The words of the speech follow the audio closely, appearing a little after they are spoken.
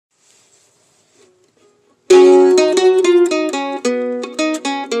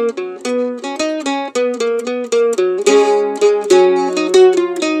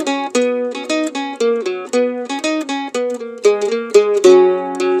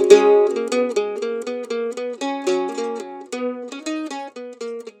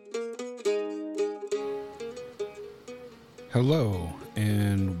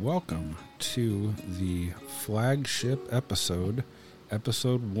flagship episode,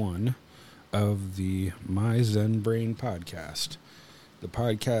 episode 1 of the My Zen Brain podcast. The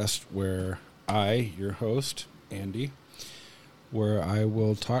podcast where I, your host, Andy, where I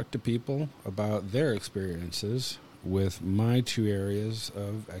will talk to people about their experiences with my two areas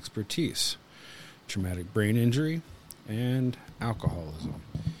of expertise, traumatic brain injury and alcoholism.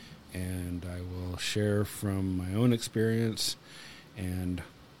 And I will share from my own experience and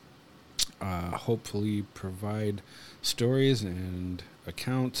hopefully provide stories and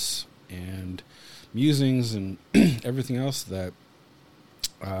accounts and musings and everything else that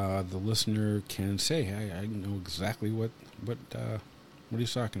the listener can say, hey, I know exactly what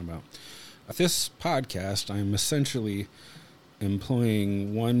he's talking about. This podcast, I'm essentially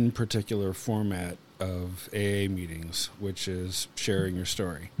employing one particular format of AA meetings, which is sharing your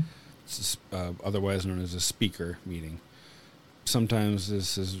story. It's otherwise known as a speaker meeting. Sometimes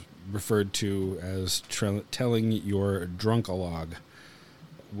this is referred to as telling your drunkalogue,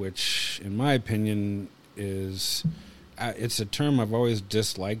 which, in my opinion, is it's a term I've always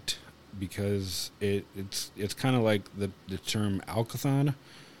disliked because it's kind of like the term alkathon,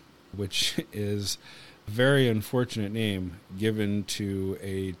 which is a very unfortunate name given to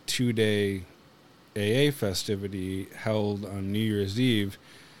a 2-day AA festivity held on New Year's Eve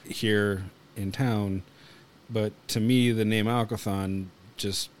here in town. But to me, the name alkathon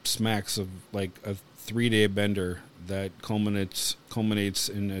just smacks of like a 3-day bender that culminates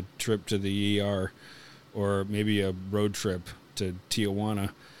in a trip to the ER or maybe a road trip to Tijuana.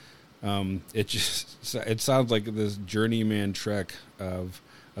 It sounds like this journeyman trek of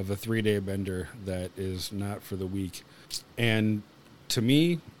a 3-day bender that is not for the weak. And to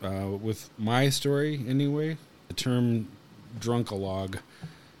me, with my story anyway, the term drunkalogue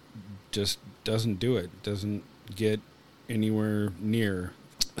just doesn't do it. Doesn't get anywhere near.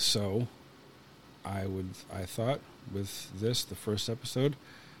 So I thought with this, the first episode,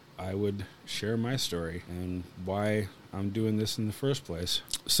 I would share my story and why I'm doing this in the first place.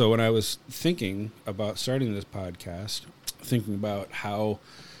 So when I was thinking about starting this podcast, thinking about how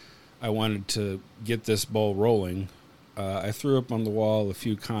I wanted to get this ball rolling, I threw up on the wall a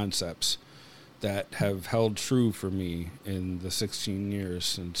few concepts that have held true for me in the 16 years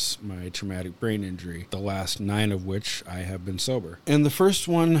since my traumatic brain injury, the last 9 of which I have been sober. And the first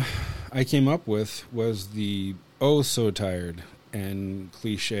one I came up with was the oh so tired and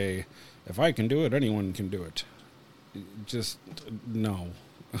cliche, if I can do it, anyone can do it. Just no.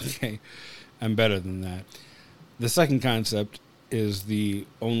 Okay, I'm better than that. The second concept is the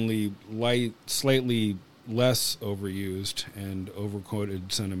only slightly less overused and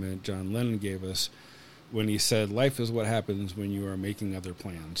overquoted sentiment John Lennon gave us when he said, life is what happens when you are making other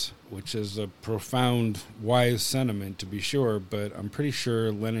plans, which is a profound, wise sentiment to be sure, but I'm pretty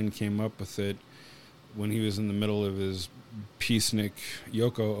sure Lennon came up with it when he was in the middle of his peacenik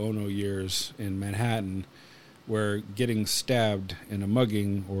Yoko Ono years in Manhattan, where getting stabbed in a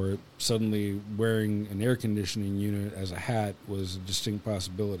mugging or suddenly wearing an air conditioning unit as a hat was a distinct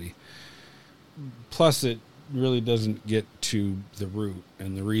possibility. Plus, it really doesn't get to the root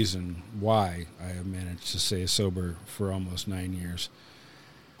and the reason why I have managed to stay sober for almost 9 years.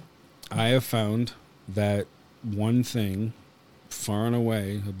 I have found that one thing, far and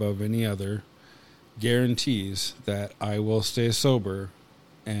away above any other, guarantees that I will stay sober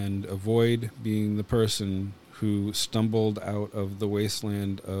and avoid being the person who stumbled out of the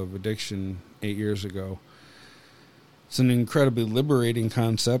wasteland of addiction 8 years ago. It's an incredibly liberating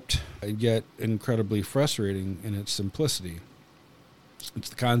concept, yet incredibly frustrating in its simplicity. It's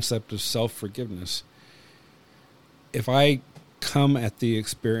the concept of self-forgiveness. If I come at the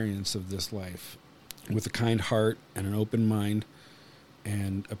experience of this life with a kind heart and an open mind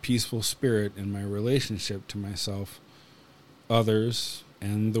and a peaceful spirit in my relationship to myself, others,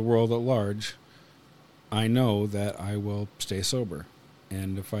 and the world at large, I know that I will stay sober.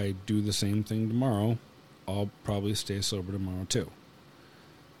 And if I do the same thing tomorrow, I'll probably stay sober tomorrow too.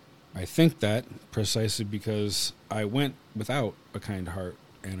 I think that precisely because I went without a kind heart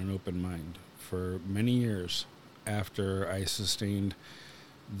and an open mind for many years after I sustained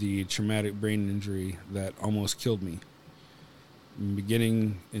the traumatic brain injury that almost killed me.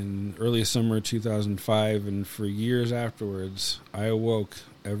 Beginning in early summer 2005 and for years afterwards, I awoke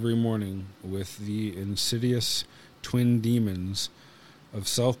every morning with the insidious twin demons of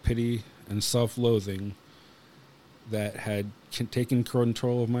self-pity and self-loathing that had taken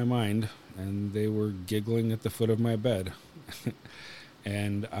control of my mind, and they were giggling at the foot of my bed.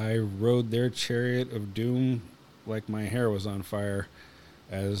 And I rode their chariot of doom like my hair was on fire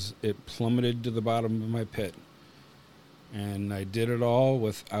as it plummeted to the bottom of my pit. And I did it all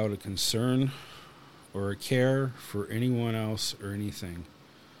without a concern or a care for anyone else or anything.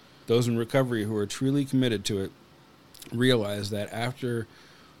 Those in recovery who are truly committed to it realize that after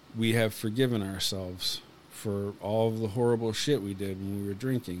we have forgiven ourselves for all of the horrible shit we did when we were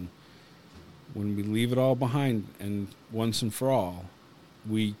drinking, when we leave it all behind and once and for all,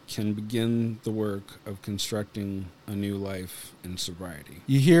 we can begin the work of constructing a new life in sobriety.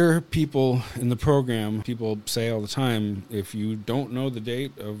 You hear people in the program, people say all the time, if you don't know the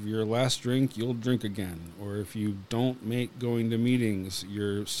date of your last drink, you'll drink again. Or if you don't make going to meetings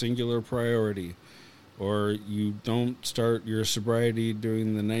your singular priority, or you don't start your sobriety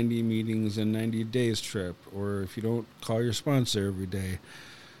doing the 90 meetings in 90 days trip, or if you don't call your sponsor every day,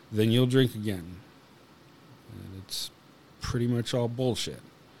 then you'll drink again. And it's pretty much all bullshit.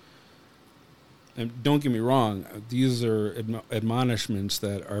 And don't get me wrong, these are admonishments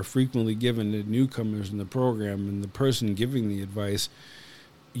that are frequently given to newcomers in the program, and the person giving the advice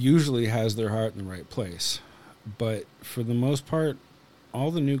usually has their heart in the right place. But for the most part,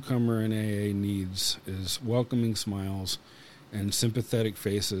 all the newcomer in AA needs is welcoming smiles and sympathetic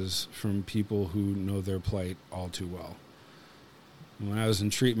faces from people who know their plight all too well. When I was in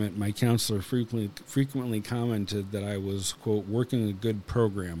treatment, my counselor frequently commented that I was, quote, working a good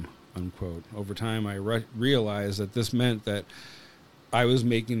program, unquote. Over time, I realized that this meant that I was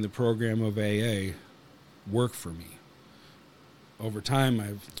making the program of AA work for me. Over time,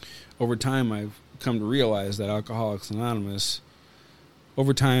 I've come to realize that Alcoholics Anonymous.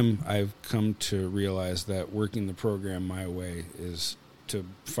 Over time, I've come to realize that working the program my way is to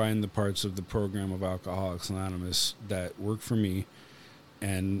find the parts of the program of Alcoholics Anonymous that work for me,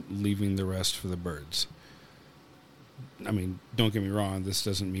 and leaving the rest for the birds. I mean, don't get me wrong. This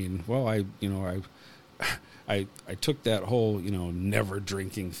doesn't mean, well, I took that whole, never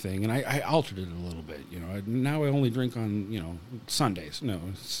drinking thing and I altered it a little bit. Now I only drink on, Sundays. No,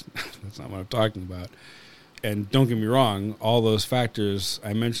 that's not what I'm talking about. And don't get me wrong. All those factors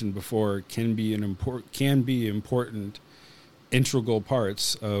I mentioned before can be important, integral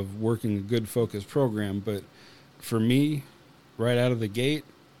parts of working a good focused program. But for me, right out of the gate,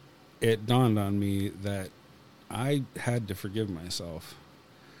 it dawned on me that I had to forgive myself.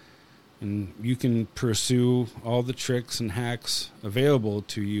 And you can pursue all the tricks and hacks available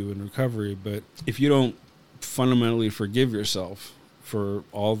to you in recovery, but if you don't fundamentally forgive yourself for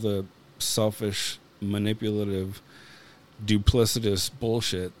all the selfish, manipulative, duplicitous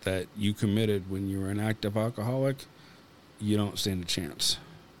bullshit that you committed when you were an active alcoholic, you don't stand a chance.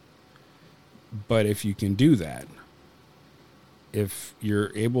 But if you can do that, if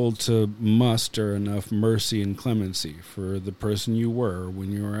you're able to muster enough mercy and clemency for the person you were when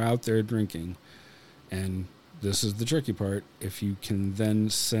you were out there drinking, and this is the tricky part, if you can then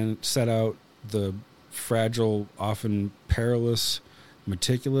set out the fragile, often perilous,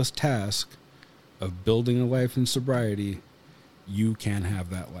 meticulous task of building a life in sobriety, you can have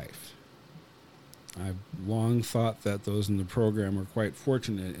that life. I've long thought that those in the program are quite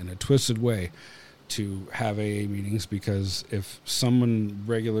fortunate in a twisted way to have AA meetings, because if someone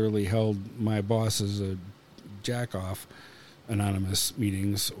regularly held my boss as a jack-off anonymous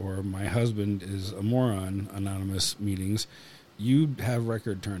meetings, or my husband is a moron anonymous meetings, you'd have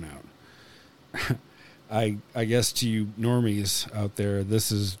record turnout. I guess to you normies out there,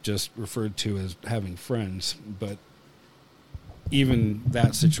 this is just referred to as having friends, but even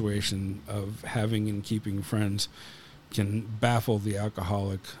that situation of having and keeping friends can baffle the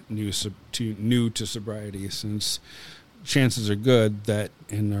alcoholic new to sobriety, since chances are good that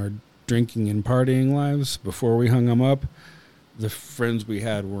in our drinking and partying lives, before we hung them up, the friends we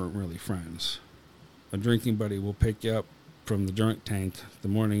had weren't really friends. A drinking buddy will pick you up from the drunk tank the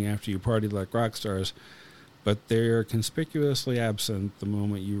morning after you partied like rock stars, but they are conspicuously absent the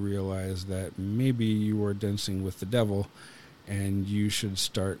moment you realize that maybe you were dancing with the devil and you should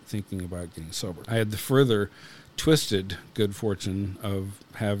start thinking about getting sober. I had the further twisted good fortune of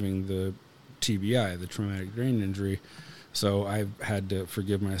having the TBI, the traumatic brain injury, so I've had to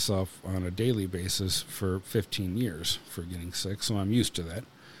forgive myself on a daily basis for 15 years for getting sick, so I'm used to that.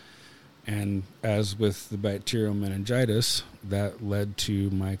 And as with the bacterial meningitis, that led to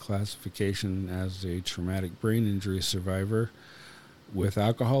my classification as a traumatic brain injury survivor. With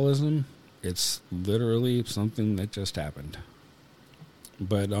alcoholism, it's literally something that just happened.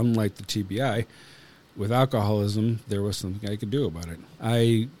 But unlike the TBI, with alcoholism, there was something I could do about it.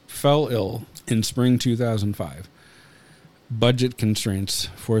 I fell ill in spring 2005. Budget constraints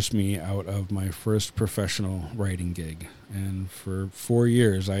forced me out of my first professional writing gig. And for 4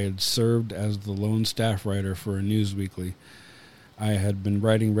 years, I had served as the lone staff writer for a news weekly. I had been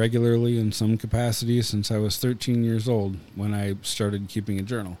writing regularly in some capacity since I was 13 years old when I started keeping a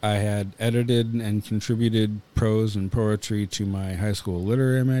journal. I had edited and contributed prose and poetry to my high school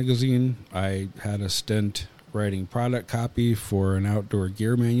literary magazine. I had a stint writing product copy for an outdoor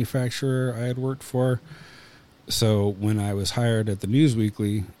gear manufacturer I had worked for. So when I was hired at the News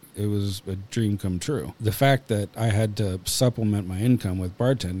Weekly, it was a dream come true. The fact that I had to supplement my income with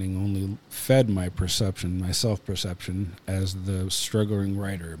bartending only fed my perception, my self-perception, as the struggling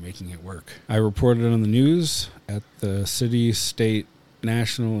writer making it work. I reported on the news at the city, state,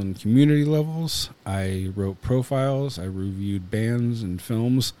 national, and community levels. I wrote profiles. I reviewed bands and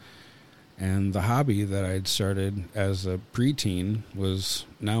films. And the hobby that I'd started as a preteen was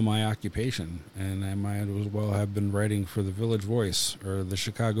now my occupation. And I might as well have been writing for the Village Voice or the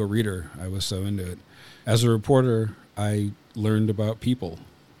Chicago Reader. I was so into it. As a reporter, I learned about people,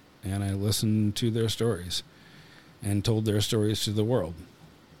 and I listened to their stories and told their stories to the world.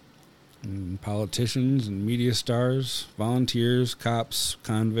 And politicians and media stars, volunteers, cops,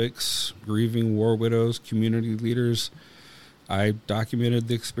 convicts, grieving war widows, community leaders. I documented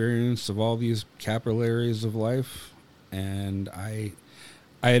the experience of all these capillaries of life, and I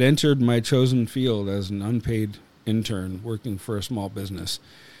had entered my chosen field as an unpaid intern working for a small business.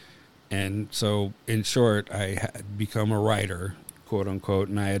 And so, in short, I had become a writer, quote unquote,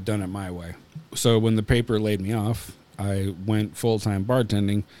 and I had done it my way. So when the paper laid me off, I went full-time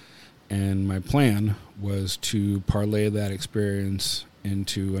bartending, and my plan was to parlay that experience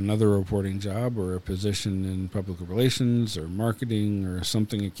into another reporting job or a position in public relations or marketing or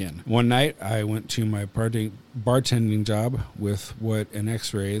something akin. One night, I went to my bartending job with what an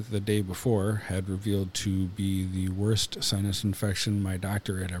x-ray the day before had revealed to be the worst sinus infection my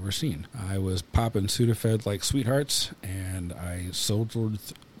doctor had ever seen. I was popping Sudafed like sweethearts, and I soldiered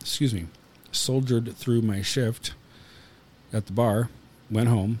through my shift at the bar, went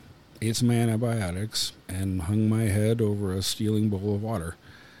home, ate some antibiotics, and hung my head over a steaming bowl of water.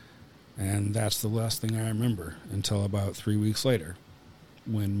 And that's the last thing I remember until about 3 weeks later,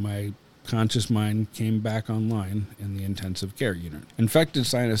 when my conscious mind came back online in the intensive care unit. Infected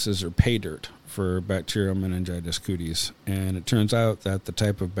sinuses are pay dirt for bacterial meningitis cutis, and it turns out that the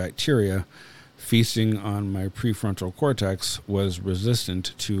type of bacteria feasting on my prefrontal cortex was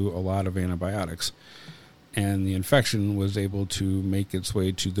resistant to a lot of antibiotics. And the infection was able to make its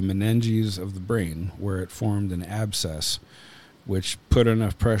way to the meninges of the brain, where it formed an abscess, which put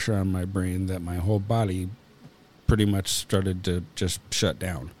enough pressure on my brain that my whole body pretty much started to just shut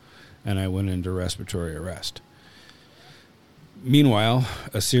down, and I went into respiratory arrest. Meanwhile,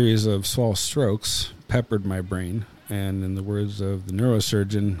 a series of small strokes peppered my brain, and in the words of the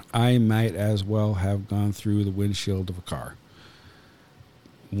neurosurgeon, I might as well have gone through the windshield of a car.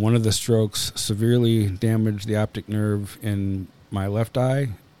 One of the strokes severely damaged the optic nerve in my left eye,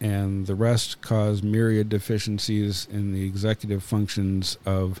 and the rest caused myriad deficiencies in the executive functions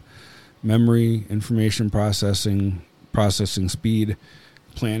of memory, information processing speed,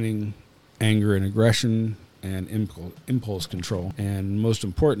 planning, anger and aggression, and impulse control. And most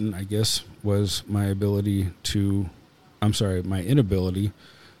important, I guess, was my inability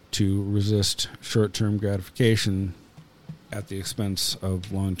to resist short-term gratification at the expense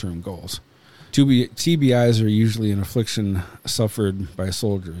of long-term goals. TBIs are usually an affliction suffered by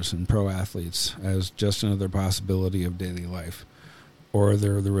soldiers and pro athletes as just another possibility of daily life, or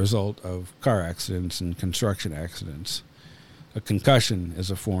they're the result of car accidents and construction accidents. A concussion is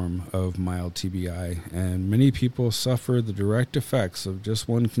a form of mild TBI, and many people suffer the direct effects of just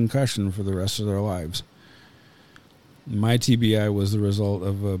one concussion for the rest of their lives. My TBI was the result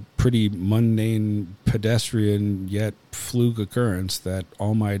of a pretty mundane, pedestrian, yet fluke occurrence that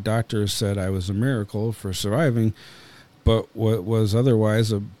all my doctors said I was a miracle for surviving, but what was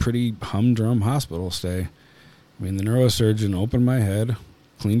otherwise a pretty humdrum hospital stay. I mean, the neurosurgeon opened my head,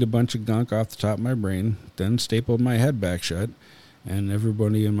 cleaned a bunch of gunk off the top of my brain, then stapled my head back shut, and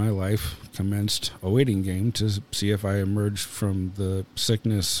everybody in my life commenced a waiting game to see if I emerged from the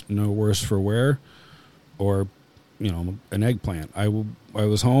sickness no worse for wear or an eggplant. I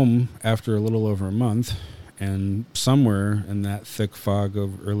was home after a little over a month, and somewhere in that thick fog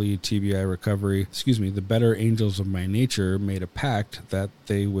of early TBI recovery, the better angels of my nature made a pact that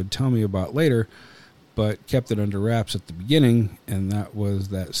they would tell me about later, but kept it under wraps at the beginning, and that was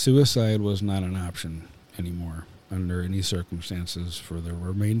that suicide was not an option anymore under any circumstances for the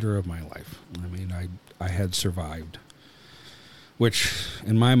remainder of my life. I mean, I had survived, which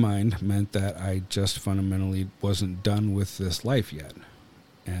in my mind meant that I just fundamentally wasn't done with this life yet.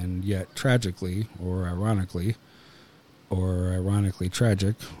 And yet, tragically or ironically, or ironically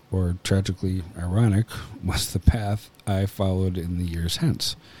tragic, or tragically ironic, was the path I followed in the years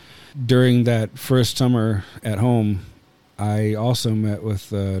hence. During that first summer at home, I also met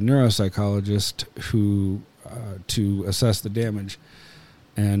with a neuropsychologist who to assess the damage.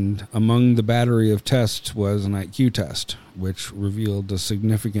 And among the battery of tests was an IQ test, which revealed a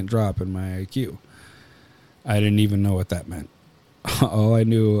significant drop in my IQ. I didn't even know what that meant. All I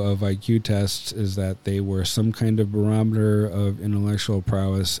knew of IQ tests is that they were some kind of barometer of intellectual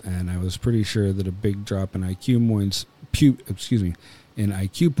prowess, and I was pretty sure that a big drop in IQ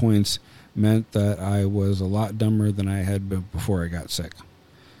points meant that I was a lot dumber than I had been before I got sick.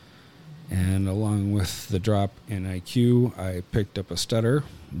 And along with the drop in IQ, I picked up a stutter,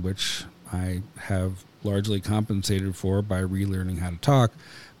 which I have largely compensated for by relearning how to talk,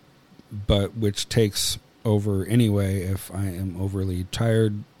 but which takes over anyway if I am overly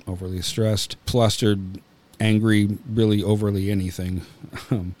tired, overly stressed, flustered, angry, really overly anything.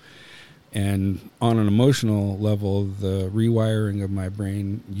 And on an emotional level, the rewiring of my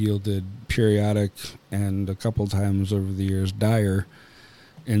brain yielded periodic and a couple times over the years dire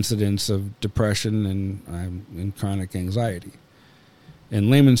incidents of depression and chronic anxiety. In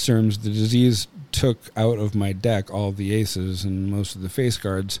layman's terms, the disease took out of my deck all of the aces and most of the face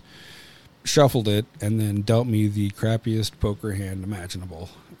cards, shuffled it, and then dealt me the crappiest poker hand imaginable.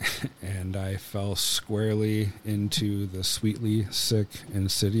 And I fell squarely into the sweetly sick,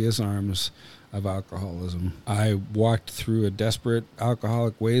 insidious arms of alcoholism. I walked through a desperate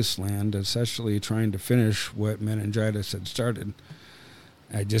alcoholic wasteland, essentially trying to finish what meningitis had started.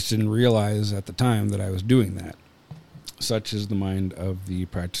 I just didn't realize at the time that I was doing that. Such is the mind of the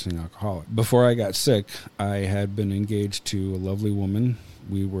practicing alcoholic. Before I got sick, I had been engaged to a lovely woman.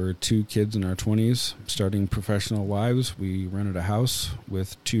 We were 2 kids in our 20s, starting professional lives. We rented a house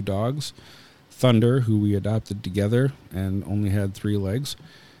with 2 dogs, Thunder, who we adopted together and only had 3 legs,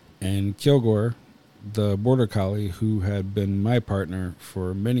 and Kilgore, the border collie, who had been my partner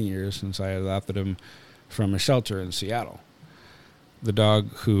for many years since I adopted him from a shelter in Seattle. The dog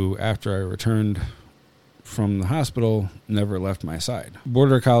who, after I returned from the hospital, never left my side.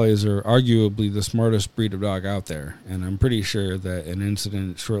 Border Collies are arguably the smartest breed of dog out there, and I'm pretty sure that an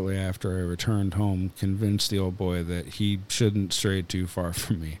incident shortly after I returned home convinced the old boy that he shouldn't stray too far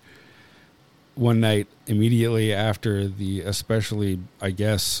from me. One night, immediately after the especially, I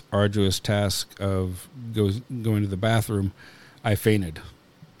guess, arduous task of going to the bathroom, I fainted.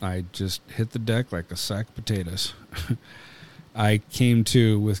 I just hit the deck like a sack of potatoes. I came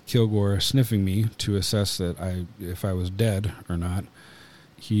to with Kilgore sniffing me to assess that if I was dead or not.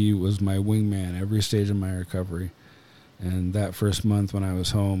 He was my wingman every stage of my recovery. And that first month when I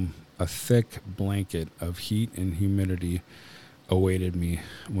was home, a thick blanket of heat and humidity awaited me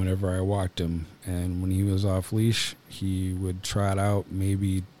whenever I walked him. And when he was off leash, he would trot out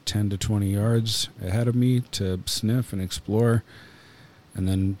maybe 10 to 20 yards ahead of me to sniff and explore, and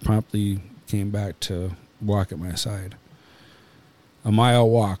then promptly came back to walk at my side. A mile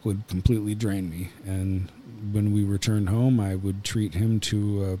walk would completely drain me, and when we returned home, I would treat him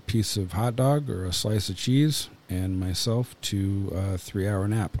to a piece of hot dog or a slice of cheese, and myself to a 3-hour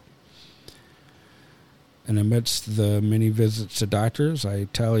nap. And amidst the many visits to doctors, I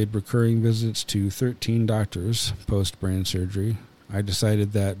tallied recurring visits to 13 doctors post-brain surgery. I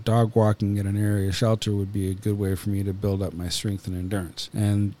decided that dog walking at an area shelter would be a good way for me to build up my strength and endurance.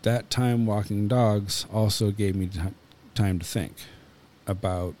 And that time walking dogs also gave me time to think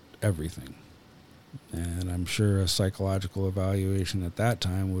about everything. And I'm sure a psychological evaluation at that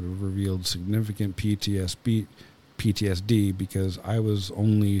time would have revealed significant PTSD because I was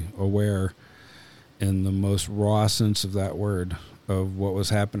only aware in the most raw sense of that word of what was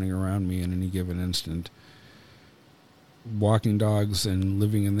happening around me in any given instant. Walking dogs and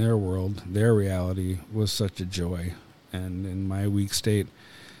living in their world, their reality, was such a joy. And in my weak state,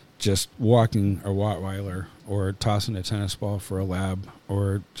 just walking a Rottweiler or tossing a tennis ball for a lab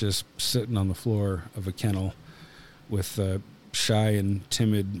or just sitting on the floor of a kennel with a shy and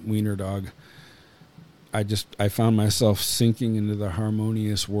timid wiener dog, I found myself sinking into the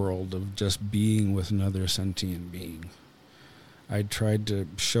harmonious world of just being with another sentient being. I tried to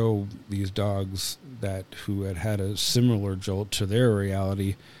show these dogs who had had a similar jolt to their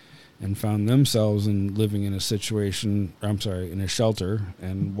reality and found themselves living in a shelter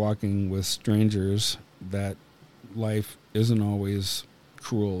and walking with strangers, that life isn't always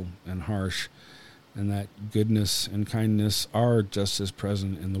cruel and harsh, and that goodness and kindness are just as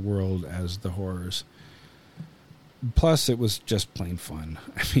present in the world as the horrors. Plus, it was just plain fun.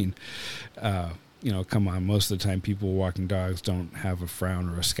 I mean, come on, most of the time people walking dogs don't have a frown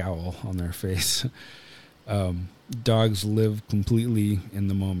or a scowl on their face. Dogs live completely in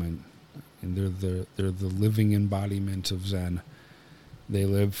the moment, and they're the living embodiment of Zen. They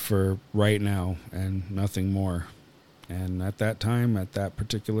live for right now and nothing more. And at that time, at that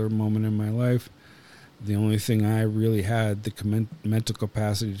particular moment in my life, the only thing I really had the mental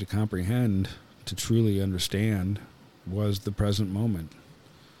capacity to comprehend, to truly understand, was the present moment,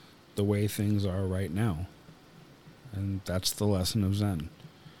 the way things are right now. And that's the lesson of Zen.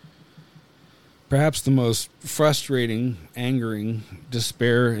 Perhaps the most frustrating, angering,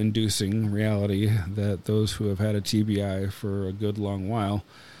 despair-inducing reality that those who have had a TBI for a good long while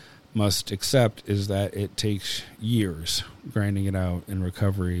must accept is that it takes years grinding it out in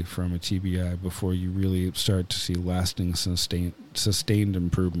recovery from a TBI before you really start to see lasting, sustained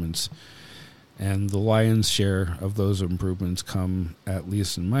improvements. And the lion's share of those improvements come, at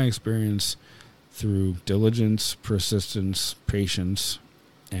least in my experience, through diligence, persistence, patience,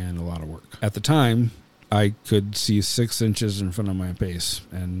 and a lot of work. At the time, I could see 6 inches in front of my face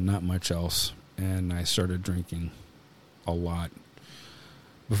and not much else, and I started drinking a lot.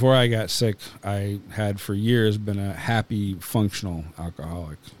 Before I got sick, I had for years been a happy, functional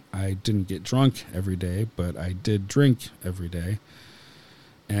alcoholic. I didn't get drunk every day, but I did drink every day.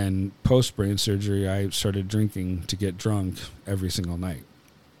 And post-brain surgery, I started drinking to get drunk every single night.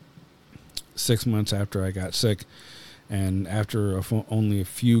 6 months after I got sick, and after only a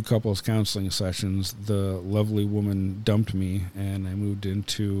few couples counseling sessions, the lovely woman dumped me, and I moved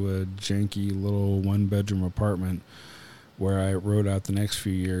into a janky little one-bedroom apartment where I rode out the next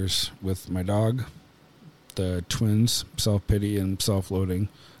few years with my dog, the twins, self-pity and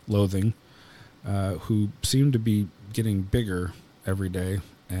self-loathing, who seemed to be getting bigger every day,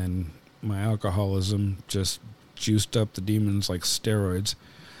 and my alcoholism just juiced up the demons like steroids.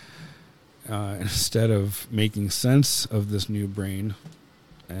 Instead of making sense of this new brain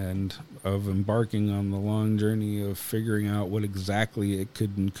and of embarking on the long journey of figuring out what exactly it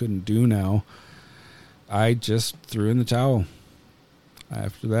could and couldn't do now, I just threw in the towel.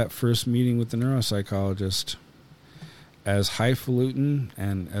 After that first meeting with the neuropsychologist, as highfalutin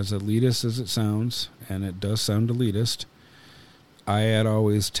and as elitist as it sounds, and it does sound elitist, I had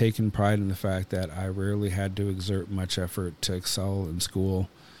always taken pride in the fact that I rarely had to exert much effort to excel in school.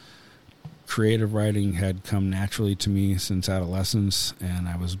 Creative writing had come naturally to me since adolescence, and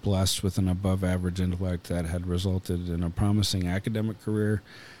I was blessed with an above-average intellect that had resulted in a promising academic career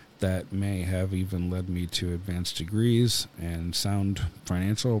that may have even led me to advanced degrees and sound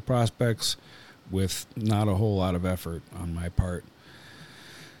financial prospects with not a whole lot of effort on my part.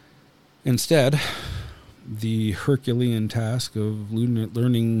 Instead, the Herculean task of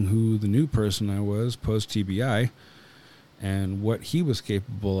learning who the new person I was post-TBI and what he was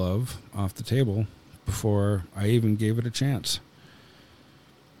capable of off the table before I even gave it a chance.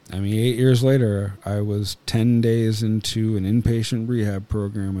 8 years later, I was 10 days into an inpatient rehab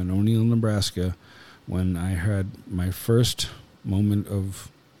program in O'Neill, Nebraska, when I had my first moment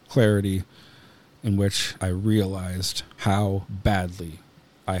of clarity in which I realized how badly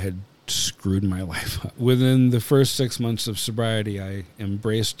I had screwed my life up. Within the first 6 months of sobriety, I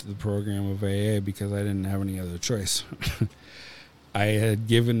embraced the program of AA because I didn't have any other choice. I had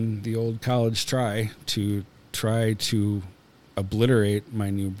given the old college try to obliterate my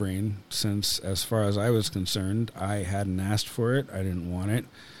new brain, since as far as I was concerned, I hadn't asked for it, I didn't want it,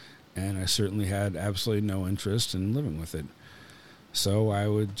 and I certainly had absolutely no interest in living with it. So I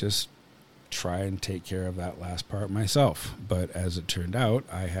would just try and take care of that last part myself. But as it turned out,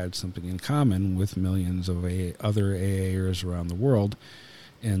 I had something in common with millions of other AAers around the world,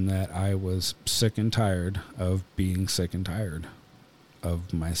 in that I was sick and tired of being sick and tired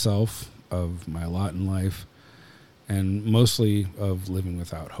of myself, of my lot in life, and mostly of living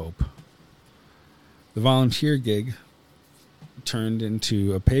without hope. The volunteer gig turned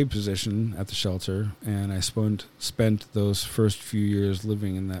into a paid position at the shelter, and I spent those first few years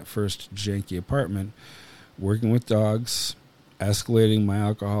living in that first janky apartment, working with dogs, escalating my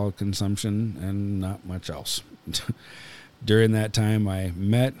alcohol consumption, and not much else. During that time, I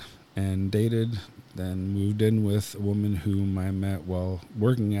met and dated, then moved in with a woman whom I met while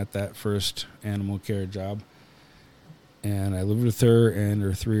working at that first animal care job. And I lived with her and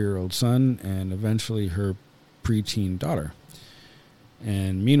her 3-year-old son, and eventually her preteen daughter.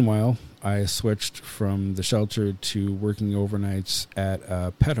 And meanwhile, I switched from the shelter to working overnights at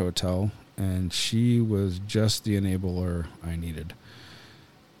a pet hotel, and she was just the enabler I needed.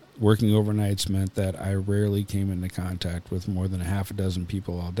 Working overnights meant that I rarely came into contact with more than a half a dozen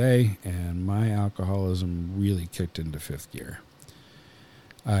people all day, and my alcoholism really kicked into 5th gear.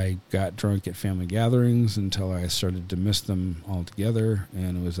 I got drunk at family gatherings until I started to miss them altogether,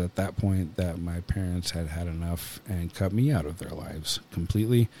 and it was at that point that my parents had had enough and cut me out of their lives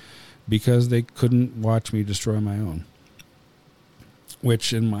completely because they couldn't watch me destroy my own.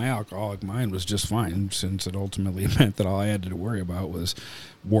 Which in my alcoholic mind was just fine, since it ultimately meant that all I had to worry about was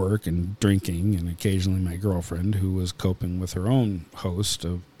work and drinking and occasionally my girlfriend, who was coping with her own host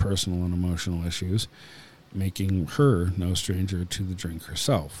of personal and emotional issues, making her no stranger to the drink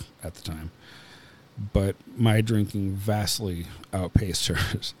herself at the time. But my drinking vastly outpaced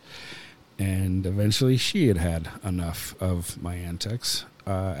hers. And eventually she had had enough of my antics.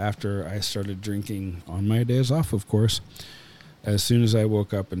 After I started drinking on my days off, of course, as soon as I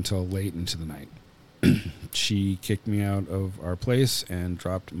woke up until late into the night. She kicked me out of our place and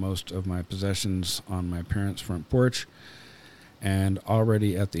dropped most of my possessions on my parents' front porch. And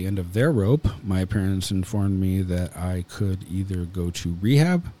already at the end of their rope, my parents informed me that I could either go to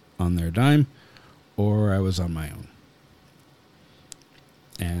rehab on their dime or I was on my own.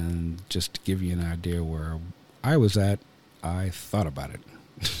 And just to give you an idea where I was at, I thought about it.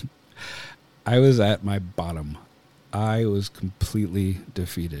 I was at my bottom. I was completely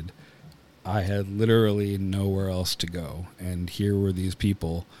defeated. I had literally nowhere else to go. And here were these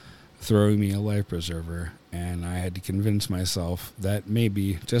people throwing me a life preserver, and I had to convince myself that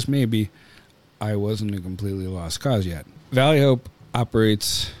maybe, just maybe, I wasn't a completely lost cause yet. Valley Hope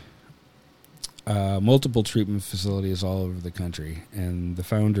operates multiple treatment facilities all over the country, and the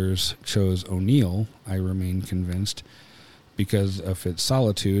founders chose O'Neill, I remain convinced, because of its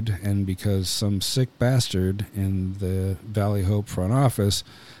solitude and because some sick bastard in the Valley Hope front office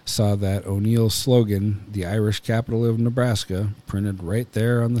saw that O'Neill's slogan, "The Irish Capital of Nebraska," printed right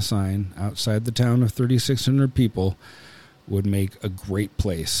there on the sign outside the town of 3,600 people, would make a great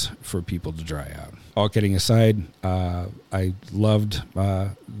place for people to dry out. All kidding aside, I loved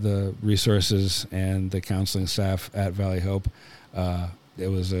the resources and the counseling staff at Valley Hope. It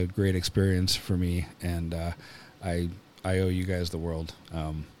was a great experience for me, and I owe you guys the world.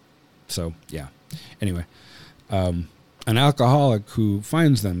 So, yeah. Anyway, an alcoholic who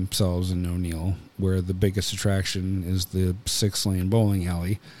finds themselves in O'Neill, where the biggest attraction is the 6-lane bowling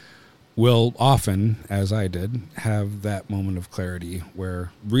alley, will often, as I did, have that moment of clarity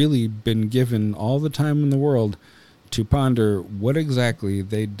where really been given all the time in the world to ponder what exactly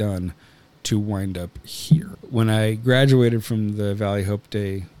they'd done to wind up here. When I graduated from the Valley Hope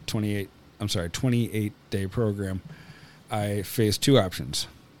 28-day program, I faced two options.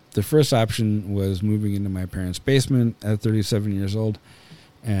 The first option was moving into my parents' basement at 37 years old,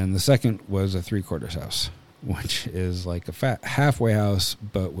 and the second was a 3/4 house, which is like a halfway house,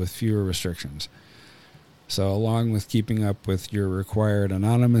 but with fewer restrictions. So along with keeping up with your required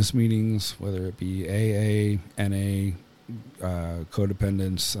anonymous meetings, whether it be AA, NA,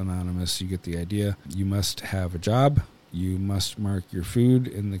 Codependence Anonymous, you get the idea. You must have a job. You must mark your food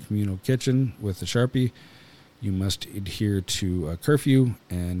in the communal kitchen with a Sharpie. You must adhere to a curfew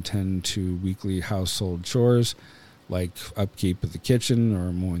and tend to weekly household chores like upkeep of the kitchen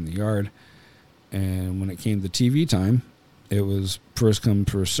or mowing the yard. And when it came to TV time, it was first come,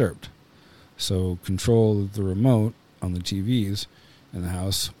 first served. So control of the remote on the TVs in the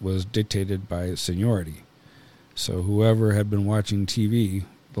house was dictated by seniority. So whoever had been watching TV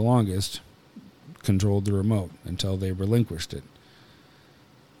the longest controlled the remote until they relinquished it.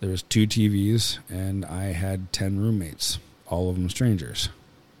 There was 2 TVs, and I had 10 roommates, all of them strangers.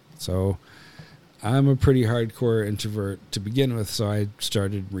 So I'm a pretty hardcore introvert to begin with, so I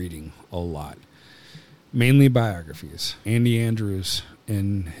started reading a lot. Mainly biographies. Andy Andrews,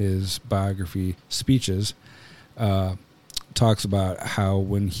 in his biography speeches, talks about how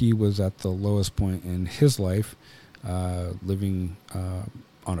when he was at the lowest point in his life, living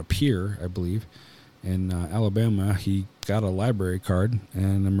on a pier, I believe, in Alabama, he got a library card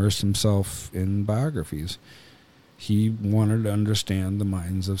and immersed himself in biographies. He wanted to understand the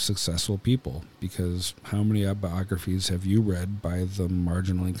minds of successful people, because how many biographies have you read by the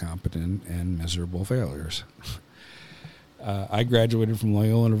marginally competent and miserable failures? I graduated from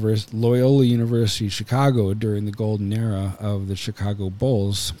Loyola University Chicago during the golden era of the Chicago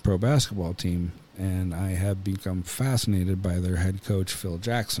Bulls pro basketball team, and I have become fascinated by their head coach, Phil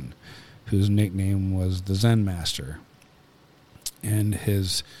Jackson, whose nickname was the Zen Master, and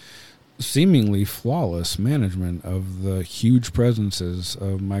his seemingly flawless management of the huge presences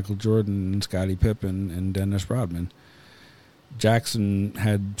of Michael Jordan and Scottie Pippen and Dennis Rodman. Jackson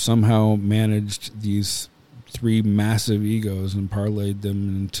had somehow managed these 3 massive egos and parlayed them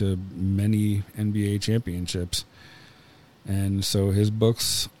into many NBA championships. And so his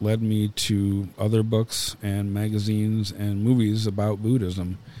books led me to other books and magazines and movies about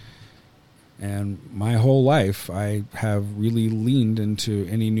Buddhism. And my whole life, I have really leaned into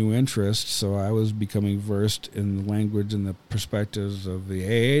any new interest, so I was becoming versed in the language and the perspectives of the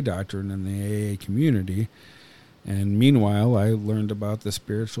AA doctrine and the AA community. And meanwhile, I learned about the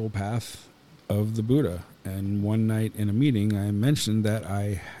spiritual path of the Buddha. And one night in a meeting, I mentioned that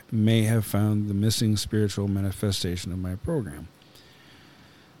I may have found the missing spiritual manifestation of my program.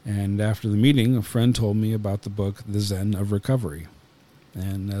 And after the meeting, a friend told me about the book, The Zen of Recovery.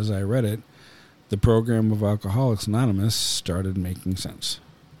 And as I read it, the program of Alcoholics Anonymous started making sense.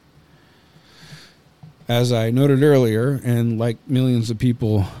 As I noted earlier, and like millions of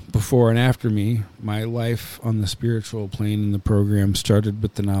people before and after me, my life on the spiritual plane in the program started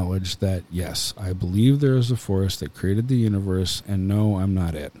with the knowledge that, yes, I believe there is a force that created the universe, and no, I'm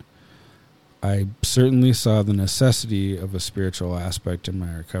not it. I certainly saw the necessity of a spiritual aspect in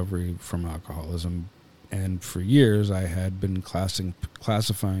my recovery from alcoholism, and for years I had been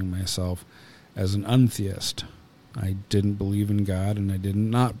classifying myself as an untheist. I didn't believe in God, and I did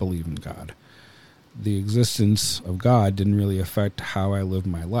not believe in God. The existence of God didn't really affect how I lived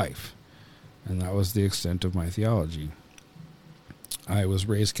my life, and that was the extent of my theology. I was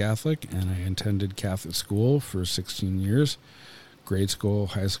raised Catholic, and I attended Catholic school for 16 years, grade school,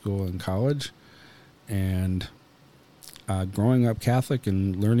 high school, and college. And growing up Catholic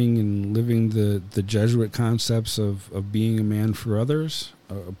and learning and living the Jesuit concepts of being a man for others,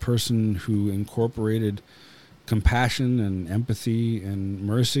 a person who incorporated compassion and empathy and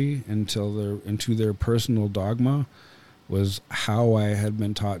mercy into their personal dogma, was how I had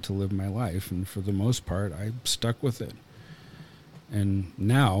been taught to live my life. And for the most part, I stuck with it. And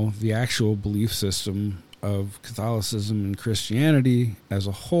now the actual belief system of Catholicism and Christianity as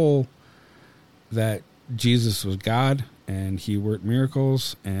a whole, that Jesus was God and he worked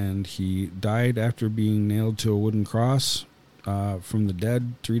miracles and he died after being nailed to a wooden cross from the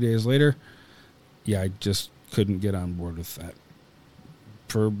dead 3 days later, I just couldn't get on board with that.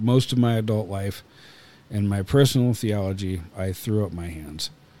 For most of my adult life and my personal theology, I threw up my hands.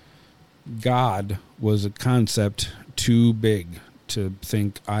 God was a concept too big to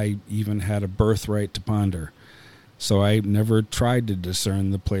think I even had a birthright to ponder. So I never tried to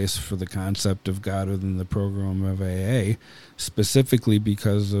discern the place for the concept of God within the program of AA, specifically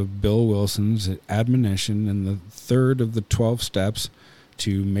because of Bill Wilson's admonition in the third of the 12 steps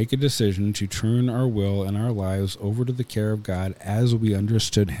to make a decision to turn our will and our lives over to the care of God as we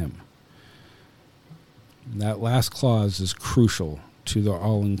understood him. That last clause is crucial to the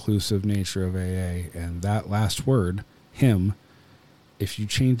all-inclusive nature of AA, and that last word, him, if you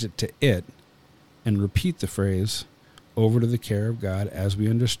change it to it and repeat the phrase, over to the care of God as we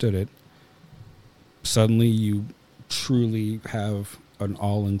understood it, suddenly you truly have an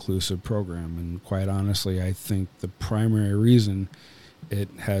all-inclusive program. And quite honestly, I think the primary reason it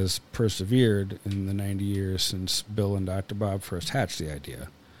has persevered in the 90 years since Bill and Dr. Bob first hatched the idea.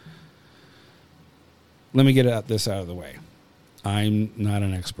 Let me get this out of the way. I'm not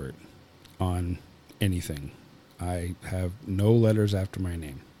an expert on anything. I have no letters after my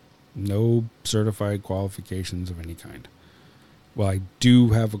name. No certified qualifications of any kind. Well, I do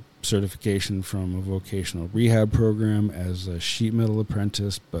have a certification from a vocational rehab program as a sheet metal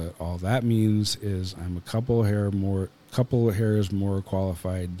apprentice, but all that means is I'm a couple of hairs more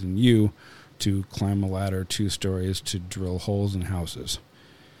qualified than you to climb a ladder 2 stories to drill holes in houses.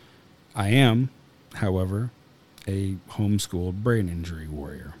 I am, however, a homeschooled brain injury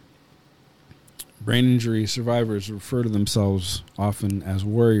warrior. Brain injury survivors refer to themselves often as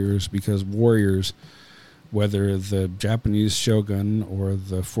warriors because warriors, whether the Japanese shogun or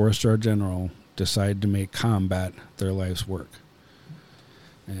the 4-star general, decide to make combat their life's work.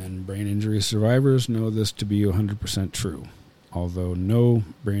 And brain injury survivors know this to be 100% true, although no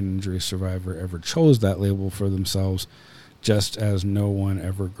brain injury survivor ever chose that label for themselves, just as no one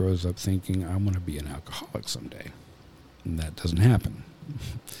ever grows up thinking, I'm going to be an alcoholic someday. And that doesn't happen.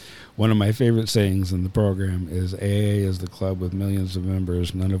 One of my favorite sayings in the program is AA is the club with millions of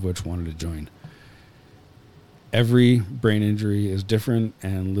members, none of which wanted to join. Every brain injury is different,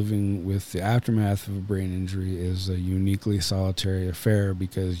 and living with the aftermath of a brain injury is a uniquely solitary affair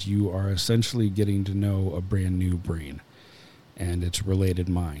because you are essentially getting to know a brand new brain and its related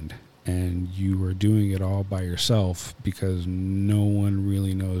mind. And you are doing it all by yourself because no one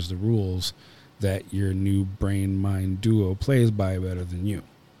really knows the rules that your new brain-mind duo plays by better than you.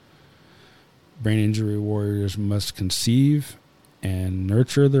 Brain injury warriors must conceive and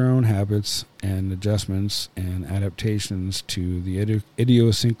nurture their own habits and adjustments and adaptations to the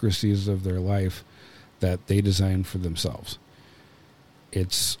idiosyncrasies of their life that they designed for themselves.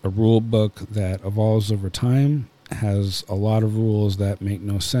 It's a rule book that evolves over time, has a lot of rules that make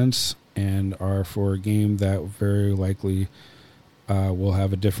no sense, and are for a game that very likely will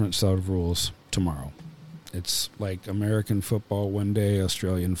have a different set of rules tomorrow. It's like American football one day,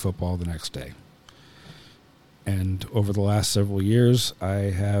 Australian football the next day. And over the last several years,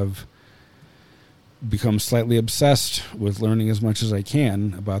 I have become slightly obsessed with learning as much as I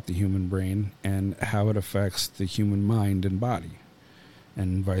can about the human brain and how it affects the human mind and body,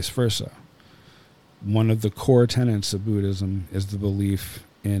 and vice versa. One of the core tenets of Buddhism is the belief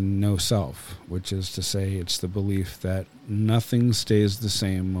in no self, which is to say it's the belief that nothing stays the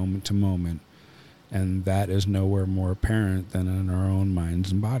same moment to moment, and that is nowhere more apparent than in our own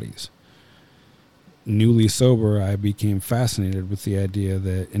minds and bodies. Newly sober, I became fascinated with the idea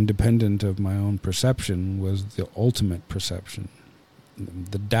that independent of my own perception was the ultimate perception,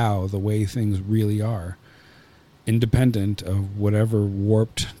 the Tao, the way things really are, independent of whatever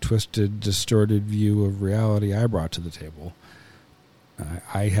warped, twisted, distorted view of reality I brought to the table.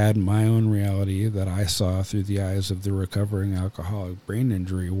 I had my own reality that I saw through the eyes of the recovering alcoholic brain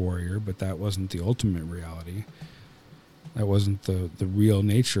injury warrior, but that wasn't the ultimate reality. That wasn't the real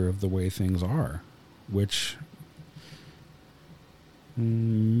nature of the way things are, which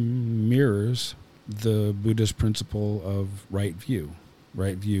mirrors the Buddhist principle of right view.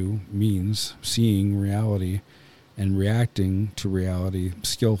 Right view means seeing reality and reacting to reality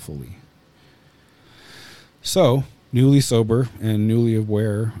skillfully. So, newly sober and newly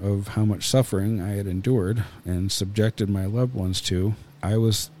aware of how much suffering I had endured and subjected my loved ones to, I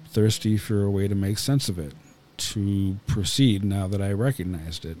was thirsty for a way to make sense of it, to proceed now that I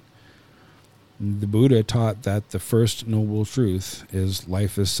recognized it. The Buddha taught that the first noble truth is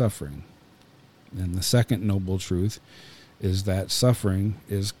life is suffering. And the second noble truth is that suffering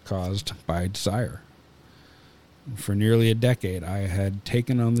is caused by desire. For nearly a decade, I had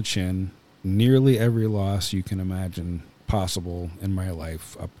taken on the chin nearly every loss you can imagine possible in my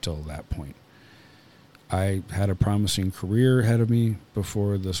life up till that point. I had a promising career ahead of me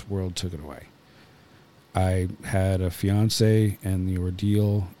before this world took it away. I had a fiance, and the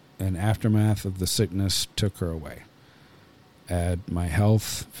ordeal and aftermath of the sickness took her away. And my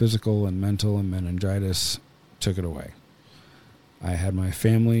health, physical and mental, and meningitis took it away. I had my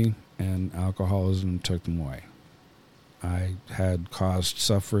family, and alcoholism took them away. I had caused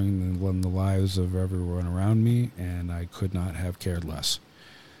suffering in the lives of everyone around me, and I could not have cared less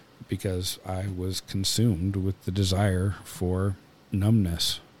because I was consumed with the desire for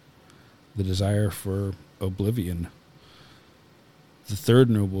numbness, the desire for oblivion. The third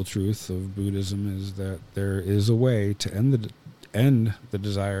noble truth of Buddhism is that there is a way to end the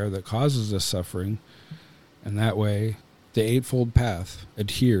desire that causes us suffering, and that way the Eightfold Path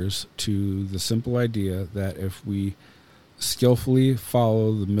adheres to the simple idea that if we skillfully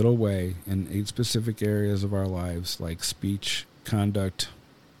follow the middle way in 8 specific areas of our lives, like speech, conduct,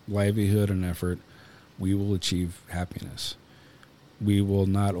 livelihood, and effort, we will achieve happiness. We will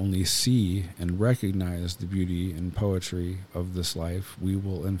not only see and recognize the beauty and poetry of this life, we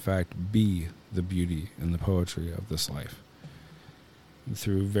will in fact be the beauty and the poetry of this life.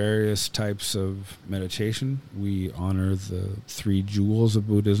 Through various types of meditation, we honor the 3 jewels of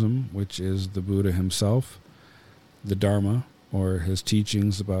Buddhism, which is the Buddha himself, the Dharma, or his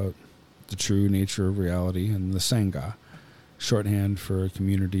teachings about the true nature of reality, and the Sangha, shorthand for a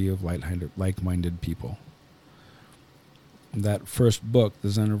community of like-minded people. That first book, The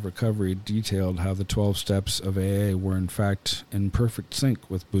Zen of Recovery, detailed how the 12 steps of AA were in fact in perfect sync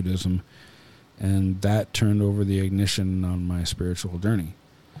with Buddhism, and that turned over the ignition on my spiritual journey.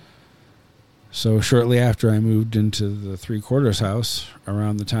 So shortly after I moved into the 3 Quarters house,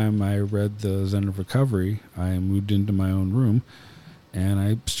 around the time I read The Zen of Recovery, I moved into my own room, and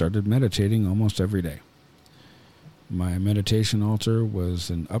I started meditating almost every day. My meditation altar was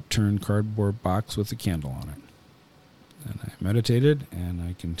an upturned cardboard box with a candle on it. And I meditated, and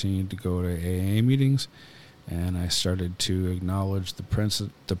I continued to go to AA meetings, and I started to acknowledge the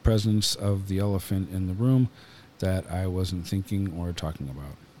presence of the elephant in the room that I wasn't thinking or talking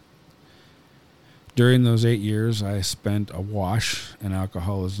about. During those 8 years, I spent awash in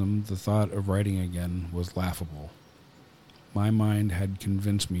alcoholism. The thought of writing again was laughable. My mind had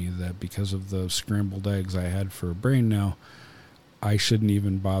convinced me that because of the scrambled eggs I had for a brain now, I shouldn't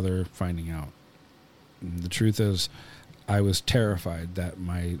even bother finding out. And the truth is, I was terrified that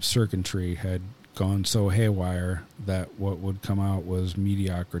my circuitry had gone so haywire that what would come out was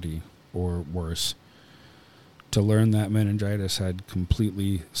mediocrity or worse. To learn that meningitis had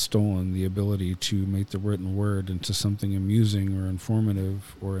completely stolen the ability to make the written word into something amusing or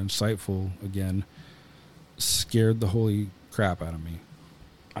informative or insightful again scared the holy crap out of me.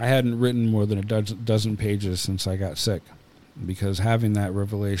 I hadn't written more than a dozen pages since I got sick, because having that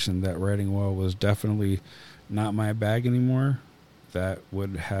revelation that writing well was definitely not my bag anymore, that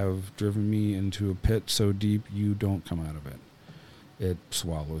would have driven me into a pit so deep you don't come out of it. It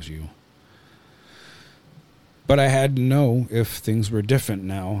swallows you. But I had to know if things were different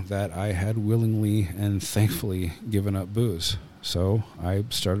now that I had willingly and thankfully given up booze. So I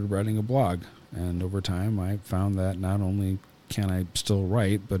started writing a blog, and over time I found that not only can I still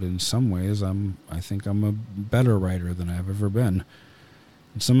write, but in some ways I think I'm a better writer than I've ever been.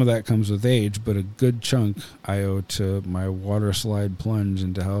 And some of that comes with age, but a good chunk I owe to my water slide plunge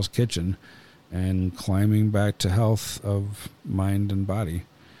into Hell's Kitchen and climbing back to health of mind and body.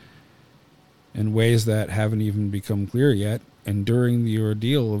 In ways that haven't even become clear yet, enduring the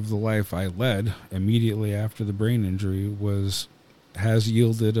ordeal of the life I led immediately after the brain injury has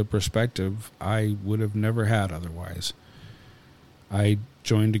yielded a perspective I would have never had otherwise. I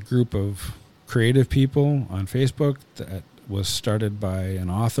joined a group of creative people on Facebook that was started by an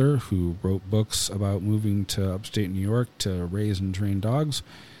author who wrote books about moving to upstate New York to raise and train dogs.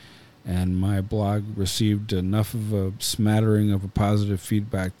 And my blog received enough of a smattering of a positive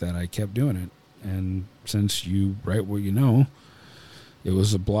feedback that I kept doing it. And since you write what you know, it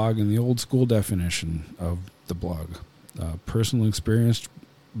was a blog in the old school definition of the blog. A personal experience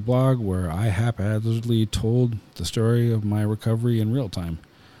blog where I haphazardly told the story of my recovery in real time.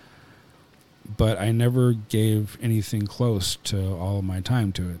 But I never gave anything close to all of my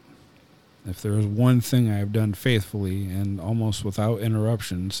time to it. If there was one thing I have done faithfully and almost without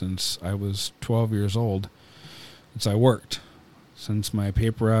interruption since I was 12 years old, it's I worked. Since my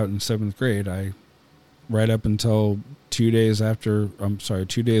paper route in 7th grade, right up until 2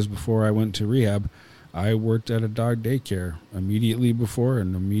 days before I went to rehab, I worked at a dog daycare immediately before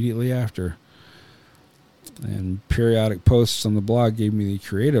and immediately after. And periodic posts on the blog gave me the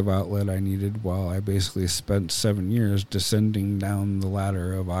creative outlet I needed while I basically spent 7 years descending down the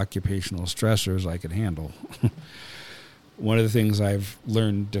ladder of occupational stressors I could handle. One of the things I've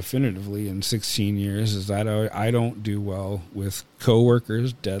learned definitively in 16 years is that I don't do well with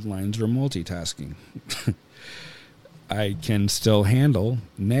coworkers, deadlines, or multitasking. I can still handle,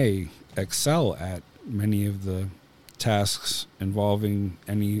 nay, excel at many of the tasks involving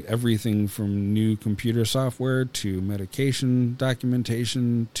everything from new computer software to medication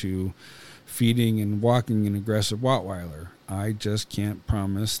documentation to feeding and walking an aggressive Rottweiler. I just can't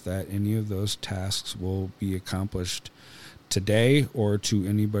promise that any of those tasks will be accomplished today or to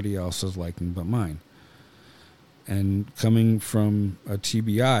anybody else's liking but mine. And coming back from a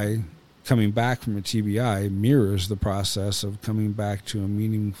TBI mirrors the process of coming back to a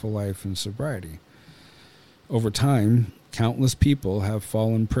meaningful life in sobriety. Over time, countless people have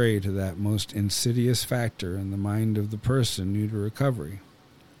fallen prey to that most insidious factor in the mind of the person new to recovery.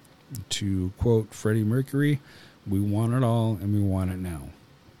 To quote Freddie Mercury, we want it all and we want it now.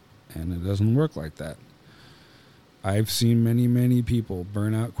 And it doesn't work like that. I've seen many, many people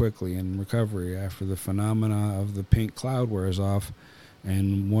burn out quickly in recovery after the phenomena of the pink cloud wears off,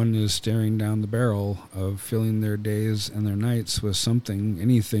 and one is staring down the barrel of filling their days and their nights with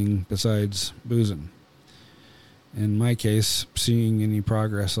anything besides boozing. In my case, seeing any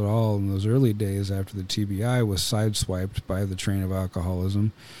progress at all in those early days after the TBI was sideswiped by the train of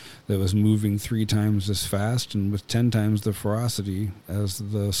alcoholism that was moving 3 times as fast and with 10 times the ferocity as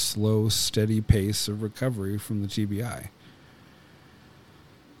the slow, steady pace of recovery from the TBI.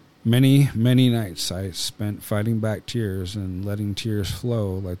 Many, many nights I spent fighting back tears and letting tears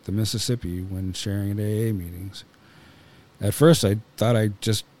flow like the Mississippi when sharing at AA meetings. At first, I thought I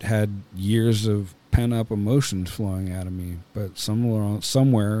just had years of pent-up emotions flowing out of me, but somewhere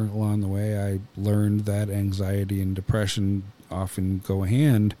along the way, I learned that anxiety and depression often go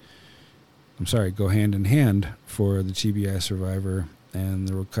hand in hand for the TBI survivor and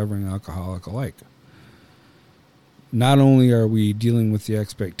the recovering alcoholic alike. Not only are we dealing with the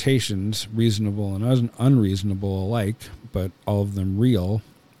expectations, reasonable and unreasonable alike, but all of them real,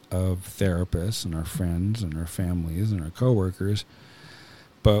 of therapists and our friends and our families and our coworkers,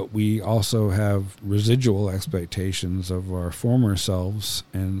 but we also have residual expectations of our former selves,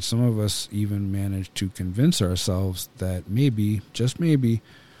 and some of us even manage to convince ourselves that maybe, just maybe,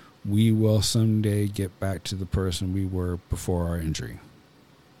 we will someday get back to the person we were before our injury.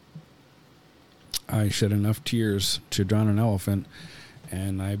 I shed enough tears to drown an elephant,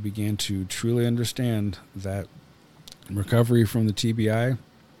 and I began to truly understand that recovery from the TBI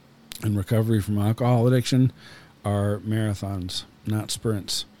and recovery from alcohol addiction are marathons, not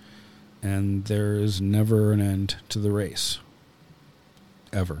sprints, and there is never an end to the race.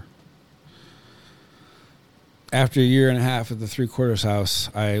 Ever. after a year and a half at the Three Quarters House,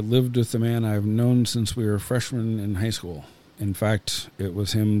 I lived with the man I've known since we were freshmen in high school. In fact, it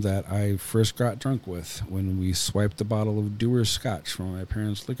was him that I first got drunk with when we swiped a bottle of Dewar's Scotch from my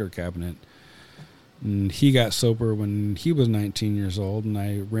parents' liquor cabinet. And he got sober when he was 19 years old, and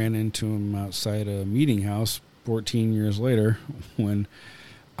I ran into him outside a meeting house 14 years later when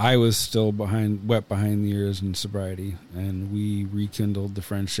I was still wet behind the ears in sobriety, and we rekindled the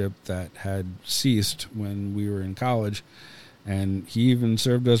friendship that had ceased when we were in college, and he even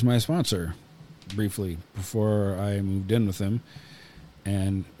served as my sponsor briefly before I moved in with him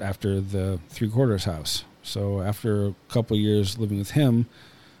and after the Three Quarters House. So after a couple of years living with him,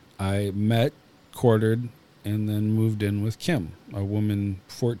 I met, courted, and then moved in with Kim, a woman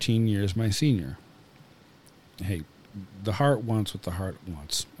 14 years my senior. Hey, the heart wants what the heart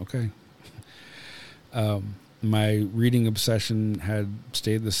wants, okay? My reading obsession had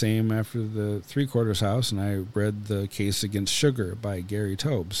stayed the same after the Three Quarters House, and I read The Case Against Sugar by Gary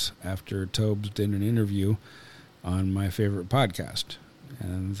Tobes after Tobes did an interview on my favorite podcast.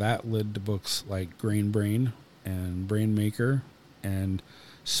 And that led to books like Grain Brain and Brain Maker and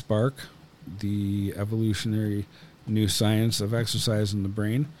Spark, The Evolutionary New Science of Exercise in the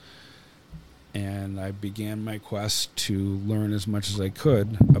Brain. And I began my quest to learn as much as I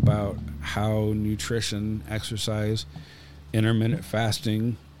could about how nutrition, exercise, intermittent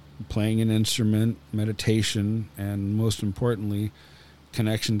fasting, playing an instrument, meditation, and most importantly,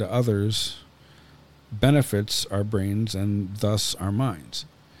 connection to others benefits our brains and thus our minds.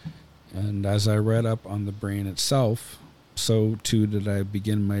 And as I read up on the brain itself, so too did I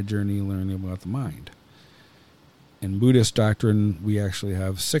begin my journey learning about the mind. In Buddhist doctrine, we actually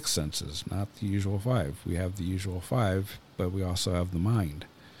have 6 senses, not the usual 5. We have the usual 5, but we also have the mind.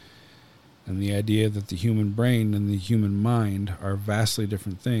 And the idea that the human brain and the human mind are vastly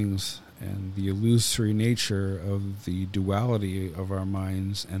different things, and the illusory nature of the duality of our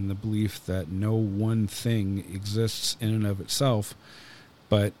minds, and the belief that no one thing exists in and of itself,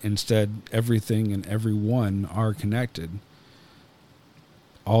 but instead everything and everyone are connected.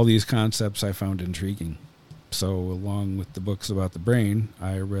 All these concepts I found intriguing. So along with the books about the brain,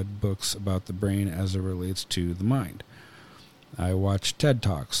 I read books about the brain as it relates to the mind. I watched TED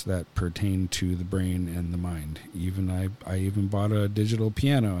Talks that pertain to the brain and the mind. I even bought a digital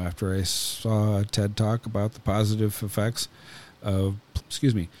piano after I saw a TED Talk about the positive effects of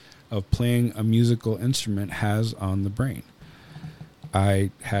playing a musical instrument has on the brain.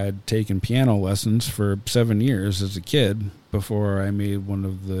 I had taken piano lessons for 7 years as a kid before I made one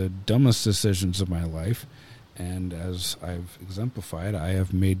of the dumbest decisions of my life. And as I've exemplified, I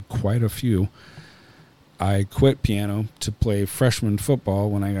have made quite a few. I quit piano to play freshman football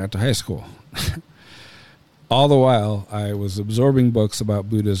when I got to high school. All the while, I was absorbing books about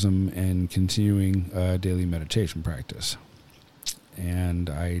Buddhism and continuing a daily meditation practice. And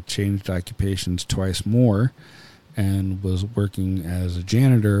I changed occupations twice more and was working as a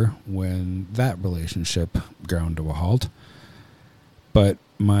janitor when that relationship ground to a halt. But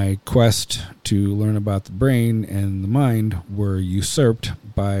my quest to learn about the brain and the mind were usurped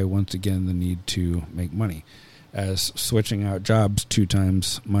by, once again, the need to make money, as switching out jobs 2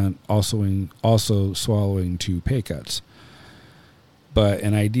 times meant also swallowing 2 pay cuts. But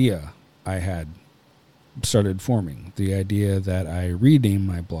an idea I had started forming, the idea that I rename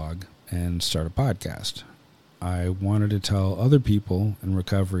my blog and start a podcast. I wanted to tell other people in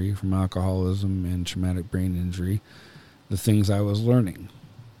recovery from alcoholism and traumatic brain injury the things I was learning.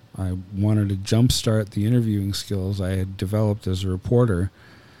 I wanted to jumpstart the interviewing skills I had developed as a reporter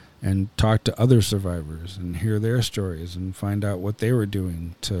and talk to other survivors and hear their stories and find out what they were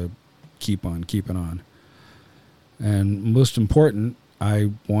doing to keep on keeping on. And most important,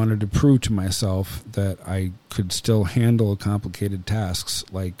 I wanted to prove to myself that I could still handle complicated tasks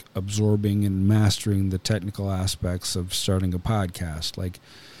like absorbing and mastering the technical aspects of starting a podcast, like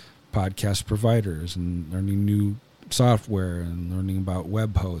podcast providers and learning new software and learning about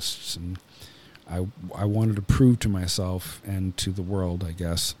web hosts. And I wanted to prove to myself and to the world, I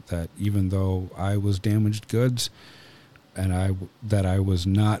guess, that even though I was damaged goods and that I was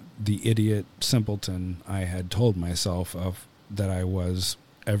not the idiot simpleton I had told myself of that I was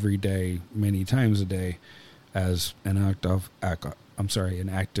every day, many times a day, as an active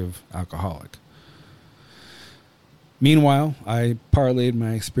alcoholic. Meanwhile, I parlayed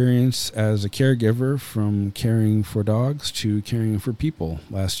my experience as a caregiver from caring for dogs to caring for people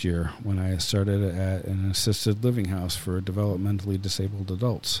last year when I started at an assisted living house for developmentally disabled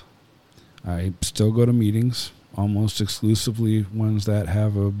adults. I still go to meetings, almost exclusively ones that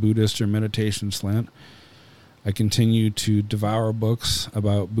have a Buddhist or meditation slant. I continue to devour books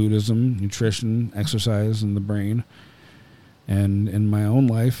about Buddhism, nutrition, exercise, and the brain. And in my own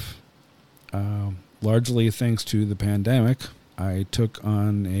life, largely thanks to the pandemic, I took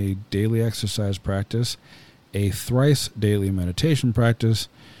on a daily exercise practice, a thrice daily meditation practice,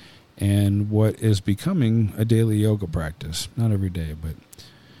 and what is becoming a daily yoga practice. Not every day, but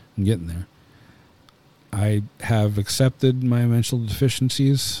I'm getting there. I have accepted my mental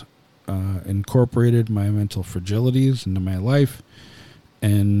deficiencies, incorporated my mental fragilities into my life,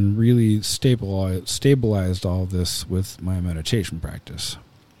 and really stabilized all this with my meditation practice.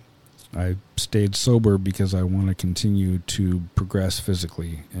 I stayed sober because I want to continue to progress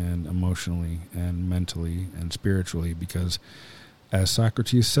physically and emotionally and mentally and spiritually, because, as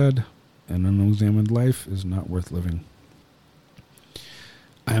Socrates said, an unexamined life is not worth living.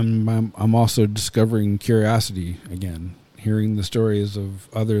 I'm also discovering curiosity again, hearing the stories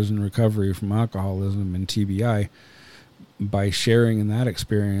of others in recovery from alcoholism and TBI. By sharing in that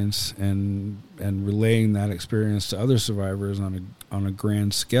experience and relaying that experience to other survivors on a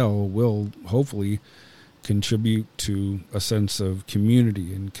grand scale will hopefully contribute to a sense of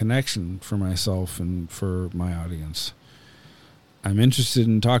community and connection for myself and for my audience. I'm interested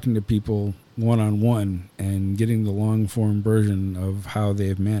in talking to people one-on-one and getting the long-form version of how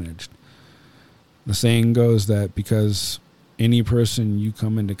they've managed. The saying goes that because any person you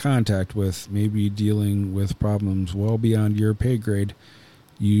come into contact with may be dealing with problems well beyond your pay grade,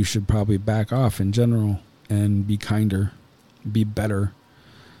 you should probably back off in general and be kinder, be better,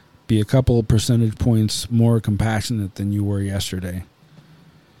 be a couple of percentage points more compassionate than you were yesterday.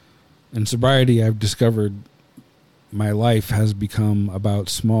 In sobriety, I've discovered my life has become about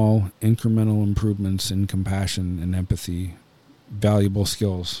small, incremental improvements in compassion and empathy, valuable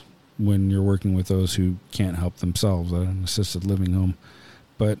skills when you're working with those who can't help themselves at an assisted living home,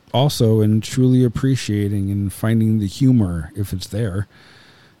 but also in truly appreciating and finding the humor, if it's there,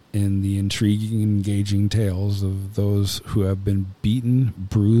 in the intriguing, engaging tales of those who have been beaten,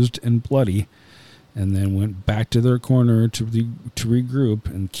 bruised, and bloody, and then went back to their corner to regroup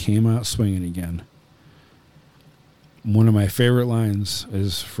and came out swinging again. One of my favorite lines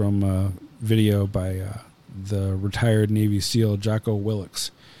is from a video by the retired Navy SEAL Jocko Willix.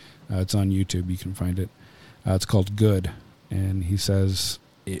 It's on YouTube. You can find it. It's called Good. And he says,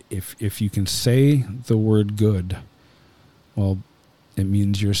 if you can say the word good, well, it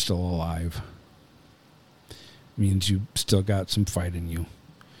means you're still alive. It means you still got some fight in you.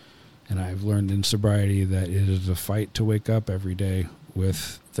 And I've learned in sobriety that it is a fight to wake up every day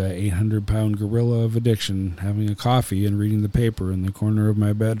with the 800-pound gorilla of addiction having a coffee and reading the paper in the corner of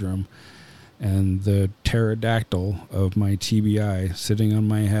my bedroom, and the pterodactyl of my TBI sitting on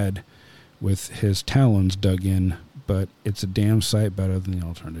my head with his talons dug in, but it's a damn sight better than the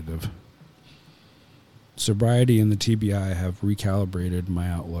alternative. Sobriety and the TBI have recalibrated my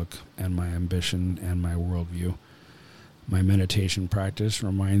outlook and my ambition and my worldview. My meditation practice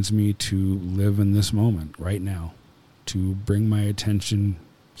reminds me to live in this moment right now, to bring my attention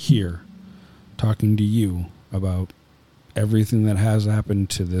here, talking to you about everything that has happened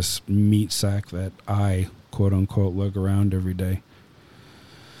to this meat sack that I, quote unquote, look around every day.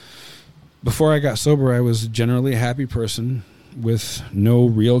 Before I got sober, I was generally a happy person with no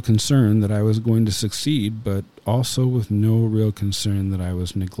real concern that I was going to succeed, but also with no real concern that I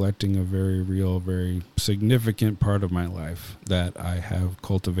was neglecting a very real, very significant part of my life that I have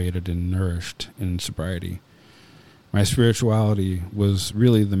cultivated and nourished in sobriety. My spirituality was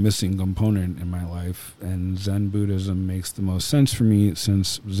really the missing component in my life, and Zen Buddhism makes the most sense for me,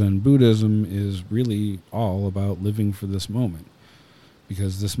 since Zen Buddhism is really all about living for this moment,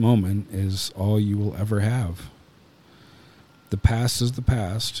 because this moment is all you will ever have. The past is the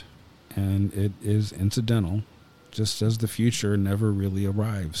past, and it is incidental, just as the future never really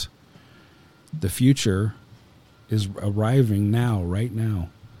arrives. The future is arriving now, right now.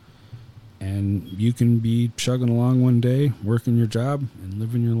 And you can be chugging along one day, working your job and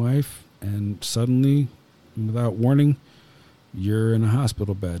living your life, and suddenly, without warning, you're in a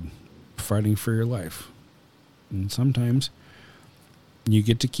hospital bed fighting for your life. And sometimes you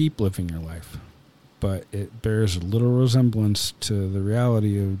get to keep living your life, but it bears little resemblance to the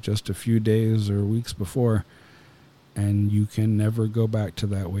reality of just a few days or weeks before, and you can never go back to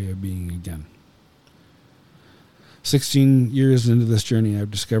that way of being again. 16 years into this journey,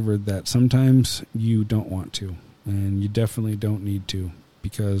 I've discovered that sometimes you don't want to, and you definitely don't need to,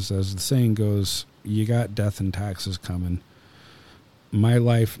 because as the saying goes, you got death and taxes coming. My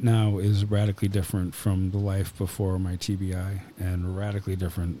life now is radically different from the life before my TBI, and radically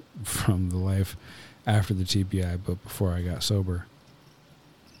different from the life after the TBI, but before I got sober.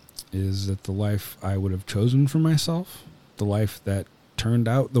 Is that the life I would have chosen for myself? The life that turned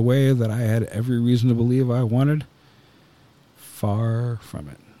out the way that I had every reason to believe I wanted? Far from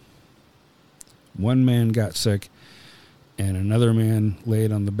it. One man got sick, and another man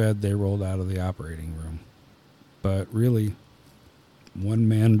laid on the bed they rolled out of the operating room. But really, one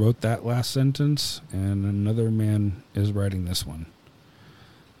man wrote that last sentence, and another man is writing this one.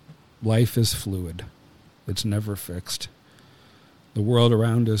 Life is fluid. It's never fixed. The world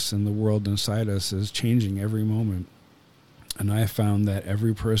around us and the world inside us is changing every moment. And I found that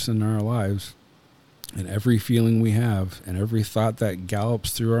every person in our lives, and every feeling we have, and every thought that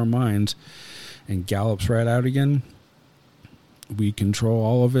gallops through our minds and gallops right out again, we control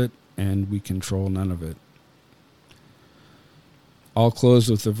all of it, and we control none of it. I'll close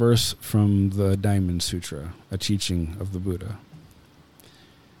with a verse from the Diamond Sutra, a teaching of the Buddha.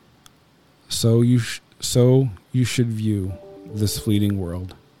 So you should view this fleeting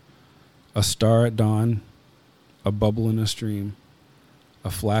world: a star at dawn, a bubble in a stream,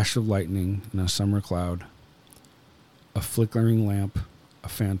 a flash of lightning in a summer cloud, a flickering lamp, a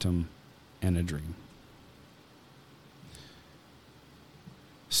phantom, and a dream.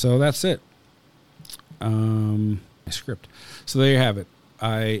 So that's it. My script. So there you have it.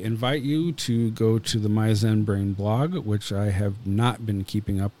 I invite you to go to the My Zen Brain blog, which I have not been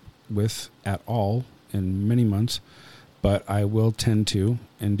keeping up with at all in many months, but I will tend to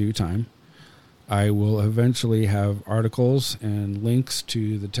in due time. I will eventually have articles and links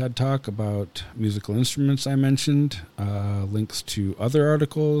to the TED Talk about musical instruments I mentioned, links to other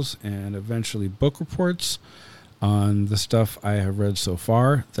articles, and eventually book reports on the stuff I have read so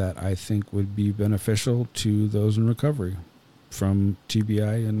far that I think would be beneficial to those in recovery from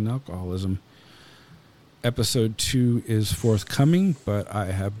TBI and alcoholism. Episode 2 is forthcoming, but I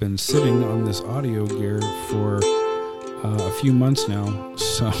have been sitting on this audio gear for a few months now,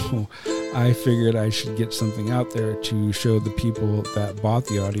 so I figured I should get something out there to show the people that bought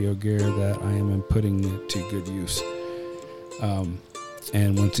the audio gear that I am putting it to good use.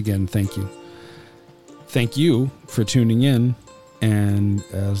 And once again, thank you. Thank you for tuning in. And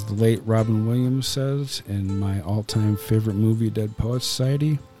as the late Robin Williams says in my all-time favorite movie, Dead Poets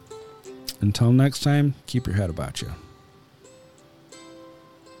Society, until next time, keep your head about you.